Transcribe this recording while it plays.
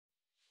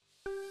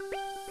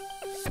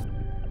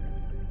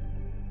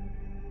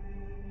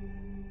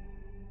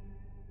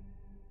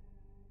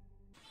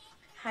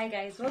Hi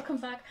guys, welcome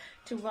back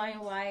to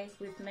Y&Y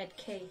with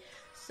MedK.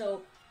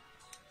 So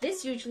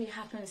this usually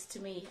happens to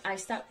me. I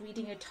start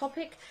reading a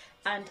topic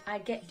and I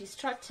get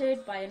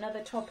distracted by another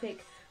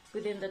topic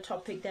within the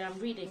topic that I'm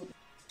reading.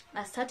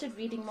 I started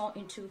reading more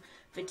into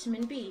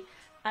vitamin B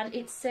and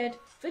it said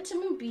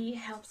vitamin B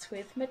helps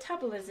with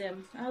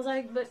metabolism. I was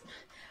like, but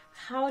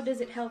how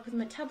does it help with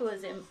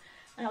metabolism?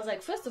 And I was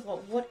like, first of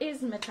all, what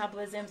is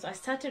metabolism? So I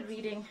started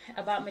reading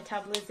about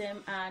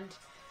metabolism, and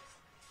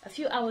a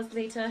few hours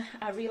later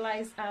I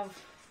realized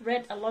I've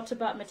read a lot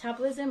about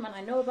metabolism and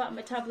I know about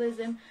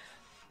metabolism,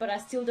 but I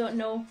still don't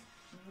know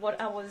what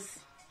I was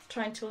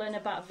trying to learn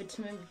about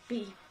vitamin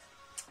B.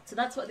 So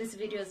that's what this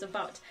video is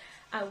about.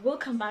 I will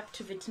come back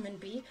to vitamin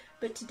B,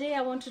 but today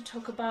I want to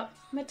talk about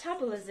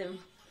metabolism.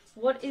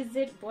 What is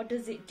it? What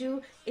does it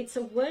do? It's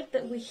a word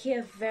that we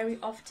hear very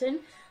often,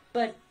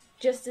 but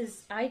just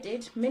as I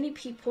did, many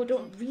people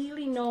don't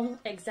really know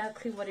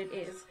exactly what it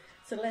is.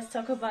 So let's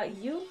talk about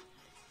you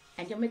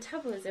and your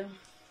metabolism.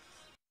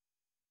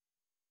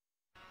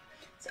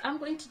 So I'm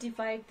going to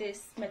divide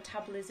this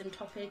metabolism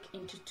topic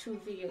into two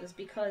videos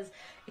because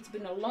it's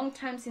been a long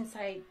time since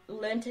I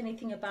learned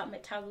anything about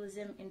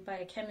metabolism in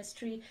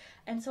biochemistry,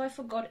 and so I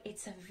forgot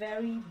it's a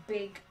very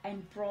big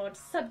and broad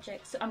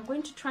subject. So I'm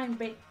going to try and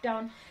break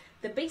down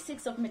the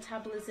basics of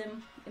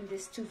metabolism in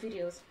these two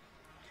videos.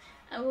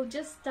 I will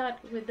just start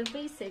with the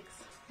basics.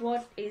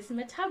 What is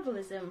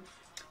metabolism?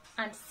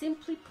 And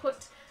simply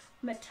put,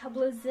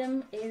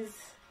 metabolism is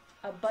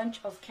a bunch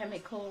of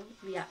chemical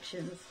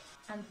reactions,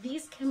 and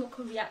these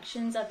chemical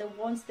reactions are the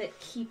ones that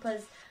keep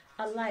us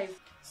alive.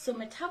 So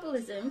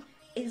metabolism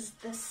is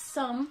the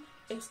sum,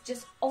 it's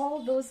just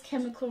all those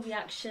chemical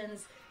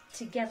reactions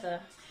together.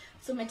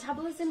 So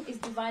metabolism is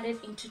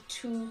divided into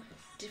two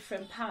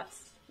different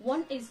parts.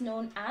 One is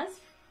known as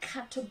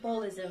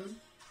catabolism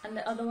and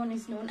the other one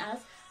is known as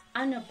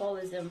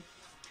anabolism.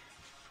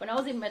 When I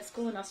was in med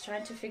school and I was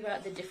trying to figure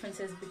out the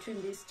differences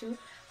between these two,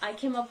 I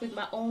came up with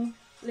my own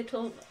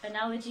little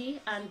analogy,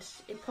 and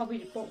it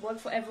probably won't work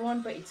for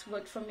everyone, but it's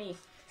worked for me.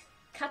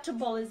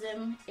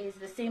 Catabolism is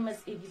the same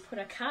as if you put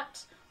a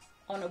cat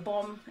on a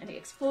bomb and it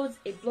explodes,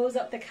 it blows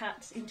up the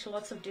cat into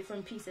lots of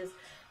different pieces.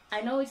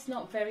 I know it's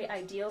not very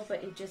ideal,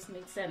 but it just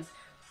makes sense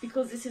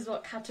because this is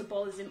what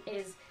catabolism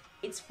is.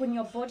 It's when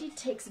your body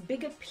takes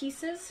bigger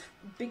pieces,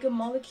 bigger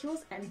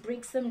molecules, and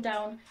breaks them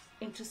down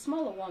into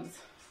smaller ones.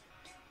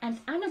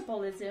 And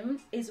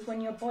anabolism is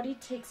when your body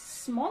takes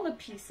smaller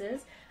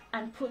pieces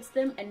and puts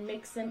them and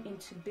makes them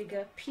into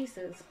bigger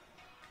pieces.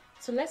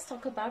 So let's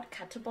talk about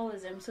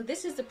catabolism. So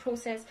this is the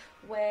process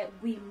where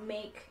we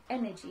make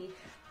energy,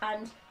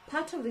 and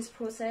part of this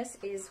process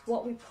is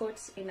what we put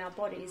in our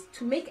bodies.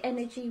 To make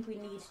energy, we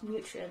need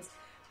nutrients.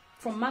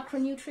 From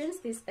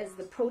macronutrients, this is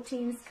the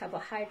proteins,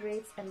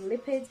 carbohydrates, and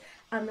lipids,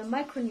 and the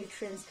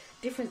micronutrients,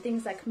 different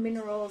things like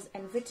minerals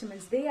and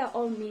vitamins. They are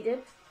all needed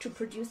to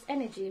produce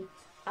energy.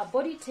 Our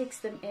body takes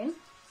them in,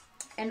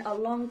 and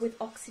along with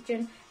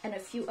oxygen and a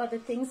few other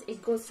things,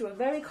 it goes through a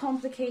very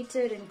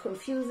complicated and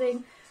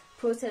confusing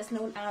process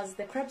known as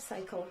the Krebs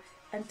cycle.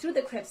 And through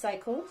the Krebs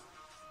cycle,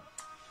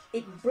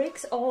 it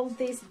breaks all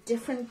these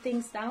different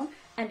things down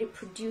and it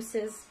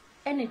produces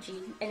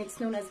energy, and it's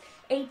known as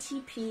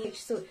ATP.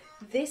 So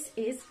this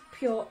is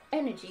pure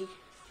energy.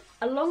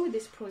 Along with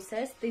this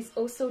process, there's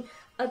also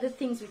other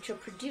things which are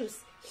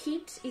produced.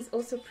 Heat is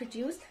also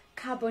produced.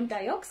 Carbon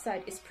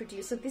dioxide is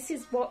produced. So this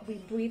is what we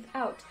breathe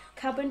out.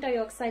 Carbon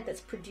dioxide that's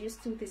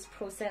produced through this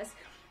process.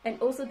 And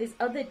also there's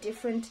other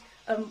different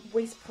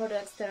waste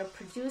products that are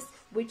produced,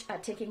 which are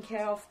taken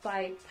care of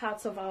by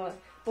parts of our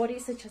body,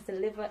 such as the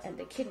liver and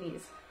the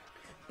kidneys.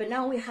 But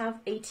now we have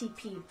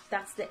ATP,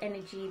 that's the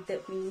energy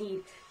that we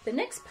need. The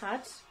next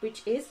part,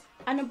 which is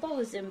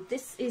anabolism,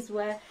 this is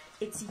where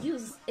it's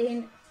used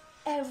in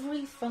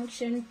every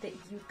function that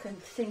you can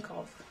think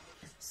of.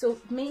 So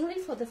mainly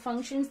for the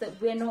functions that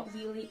we're not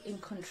really in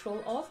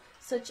control of,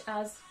 such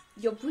as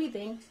your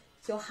breathing,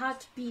 your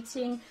heart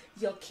beating,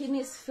 your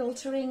kidneys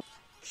filtering,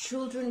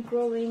 children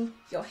growing,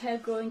 your hair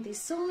growing. There's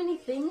so many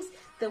things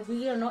that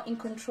we are not in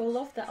control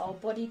of that our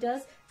body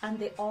does, and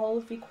they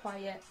all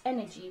require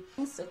energy.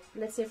 So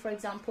let's say, for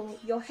example,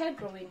 your hair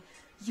growing.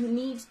 You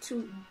need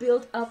to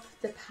build up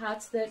the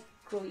parts that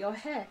grow your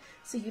hair.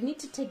 So you need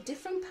to take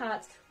different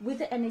parts with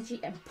the energy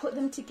and put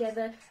them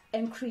together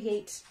and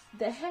create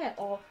the hair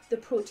or the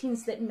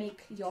proteins that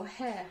make your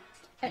hair.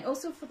 And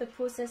also for the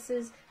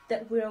processes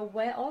that we're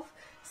aware of,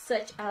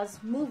 such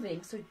as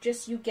moving. So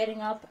just you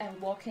getting up and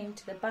walking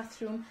to the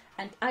bathroom,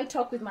 and I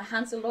talk with my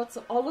hands a lot,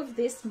 so all of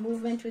this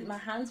movement with my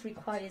hands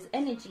requires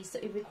energy. So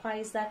it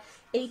requires that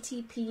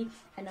ATP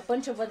and a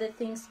bunch of other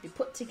things to be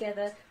put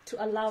together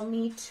to allow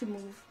me to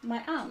move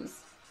my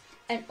arms.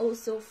 And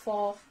also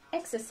for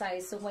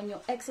exercise, so when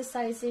you're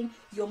exercising,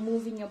 you're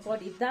moving your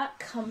body, that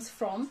comes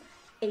from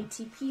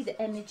ATP,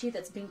 the energy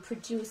that's being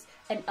produced,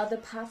 and other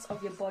parts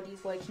of your body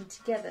working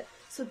together.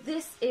 So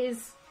this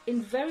is,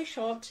 in very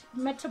short,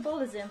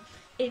 metabolism.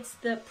 It's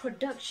the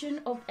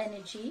production of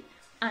energy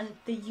and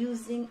the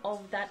using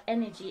of that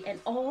energy and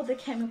all the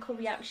chemical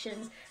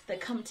reactions that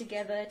come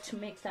together to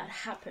make that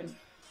happen.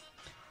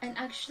 And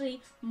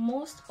actually,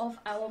 most of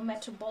our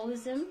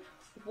metabolism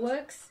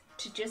works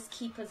to just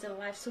keep us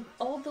alive. So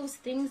all those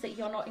things that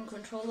you're not in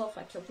control of,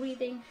 like your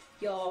breathing,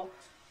 your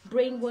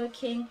brain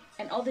working,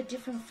 and all the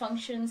different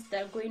functions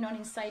that are going on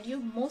inside you,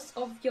 most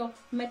of your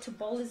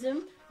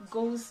metabolism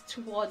goes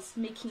towards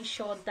making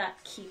sure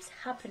that keeps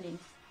happening.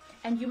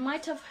 And you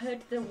might have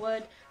heard the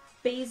word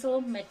basal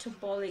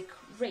metabolic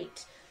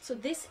rate. So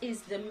this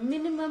is the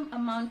minimum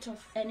amount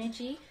of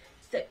energy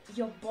that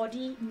your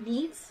body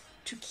needs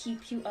to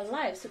keep you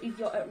alive. So if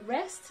you're at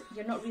rest,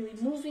 you're not really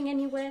moving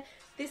anywhere,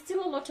 there's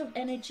still a lot of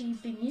energy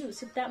being used.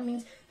 So that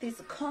means there's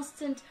a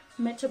constant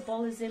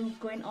metabolism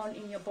going on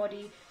in your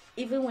body,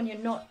 even when you're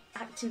not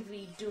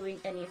actively doing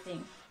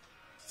anything.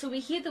 So we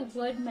hear the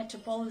word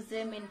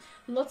metabolism in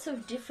lots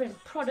of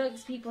different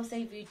products. People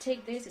say if you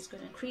take this, it's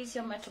going to increase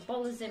your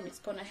metabolism, it's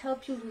going to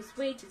help you lose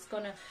weight, it's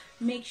going to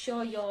make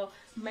sure your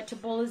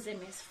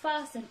metabolism is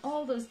fast, and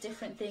all those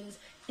different things.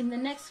 In the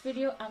next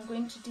video, I'm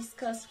going to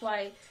discuss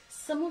why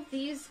some of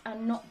these are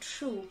not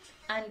true.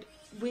 And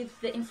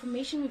with the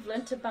information we've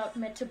learned about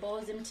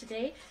metabolism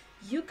today,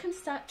 you can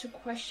start to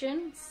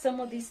question some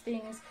of these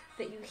things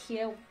that you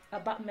hear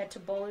about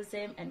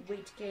metabolism and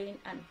weight gain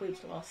and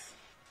weight loss.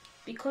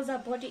 Because our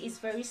body is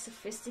very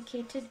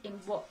sophisticated in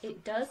what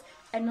it does,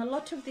 and a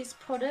lot of these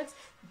products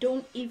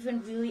don't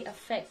even really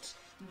affect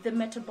the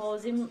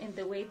metabolism in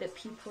the way that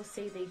people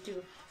say they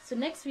do. So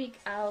next week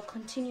I'll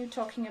continue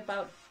talking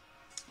about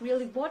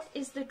really what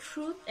is the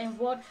truth and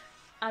what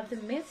are the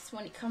myths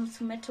when it comes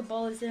to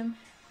metabolism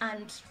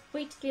and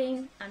weight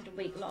gain and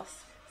weight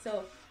loss.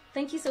 So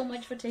thank you so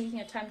much for taking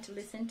your time to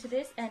listen to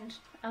this, and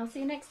I'll see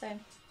you next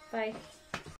time. Bye.